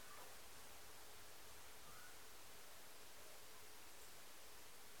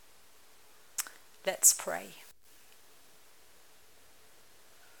 Let's pray.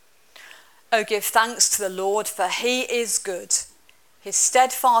 Oh, give thanks to the Lord, for he is good. His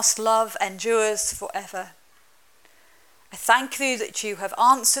steadfast love endures forever. I thank you that you have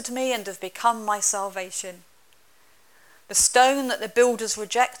answered me and have become my salvation. The stone that the builders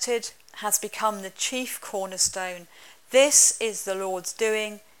rejected has become the chief cornerstone. This is the Lord's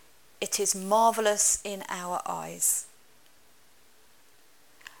doing. It is marvelous in our eyes.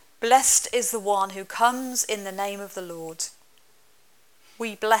 Blessed is the one who comes in the name of the Lord.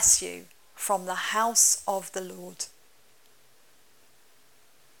 We bless you from the house of the Lord.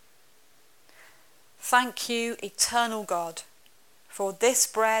 Thank you, eternal God, for this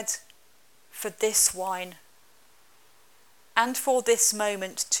bread, for this wine, and for this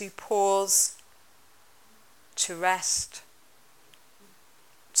moment to pause, to rest,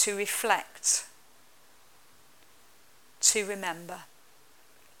 to reflect, to remember.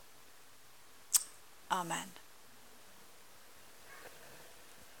 Amen.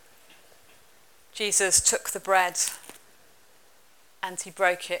 Jesus took the bread and he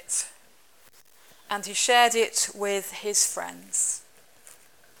broke it and he shared it with his friends.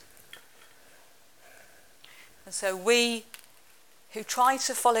 And so we who try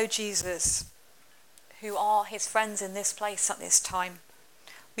to follow Jesus, who are his friends in this place at this time,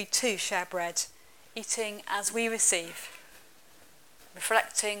 we too share bread, eating as we receive,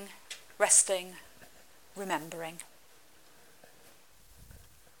 reflecting, resting, remembering.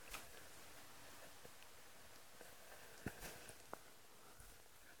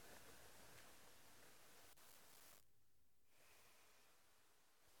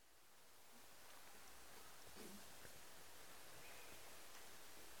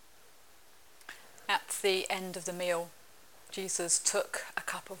 the end of the meal, Jesus took a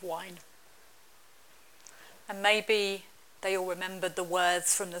cup of wine. And maybe they all remembered the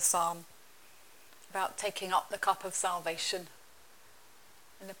words from the psalm about taking up the cup of salvation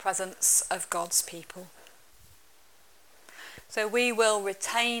in the presence of God's people. So we will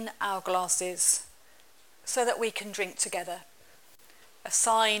retain our glasses so that we can drink together, a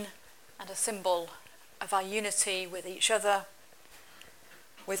sign and a symbol of our unity with each other,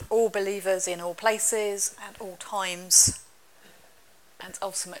 with all believers in all places at all times, and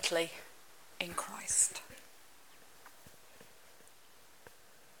ultimately in Christ.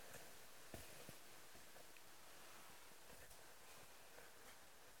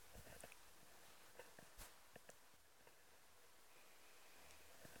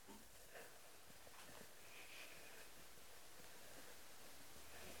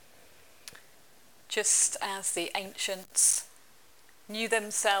 Just as the ancients knew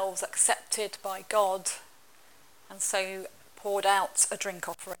themselves accepted by God and so poured out a drink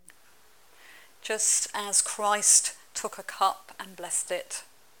offering, just as Christ took a cup and blessed it,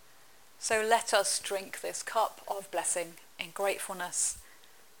 so let us drink this cup of blessing in gratefulness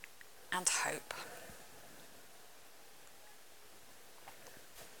and hope.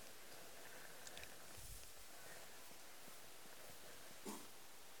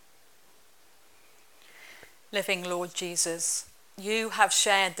 Living Lord Jesus, you have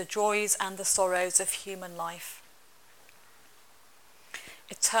shared the joys and the sorrows of human life.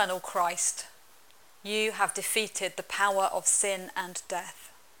 Eternal Christ, you have defeated the power of sin and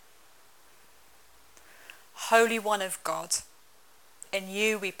death. Holy One of God, in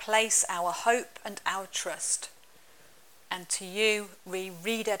you we place our hope and our trust, and to you we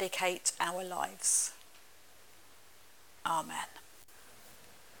rededicate our lives. Amen.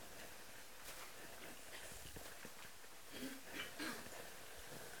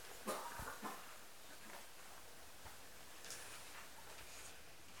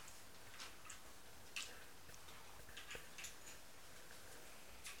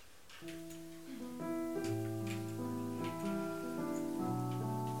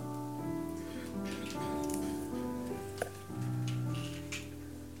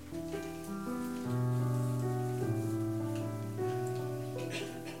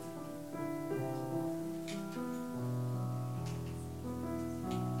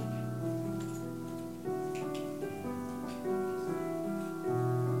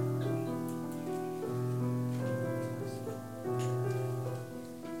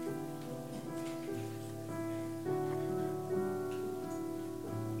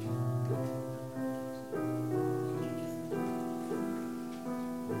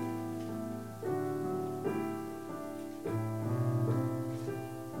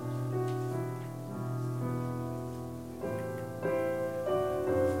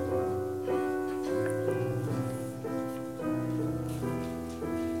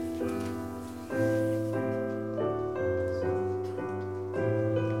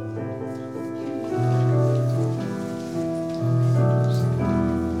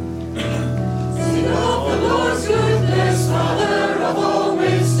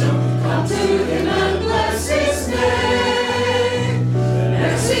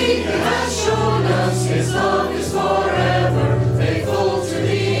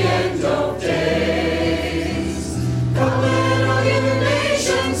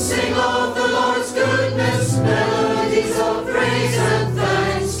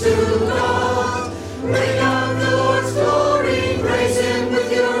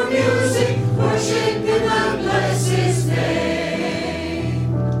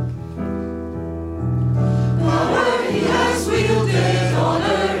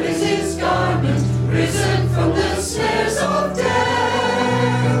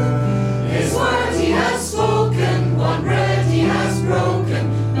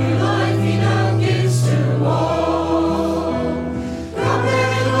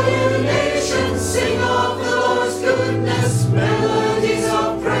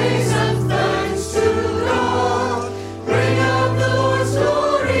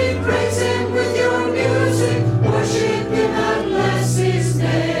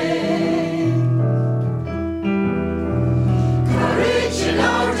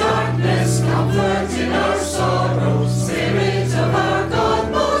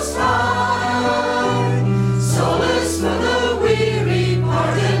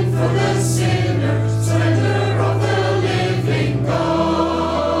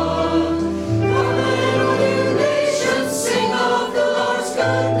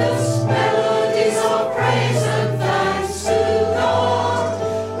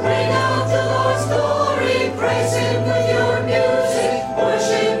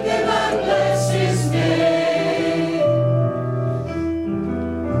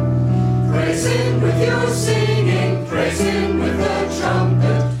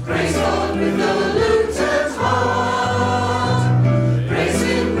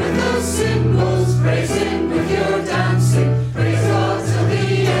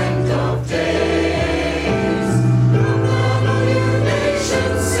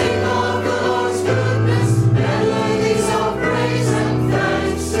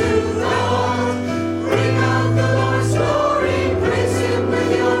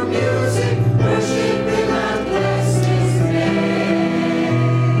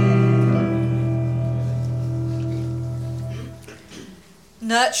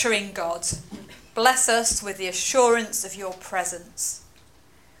 Nurturing God, bless us with the assurance of your presence,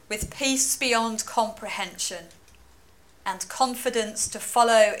 with peace beyond comprehension, and confidence to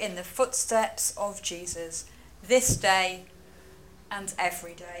follow in the footsteps of Jesus this day and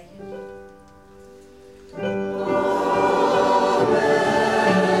every day.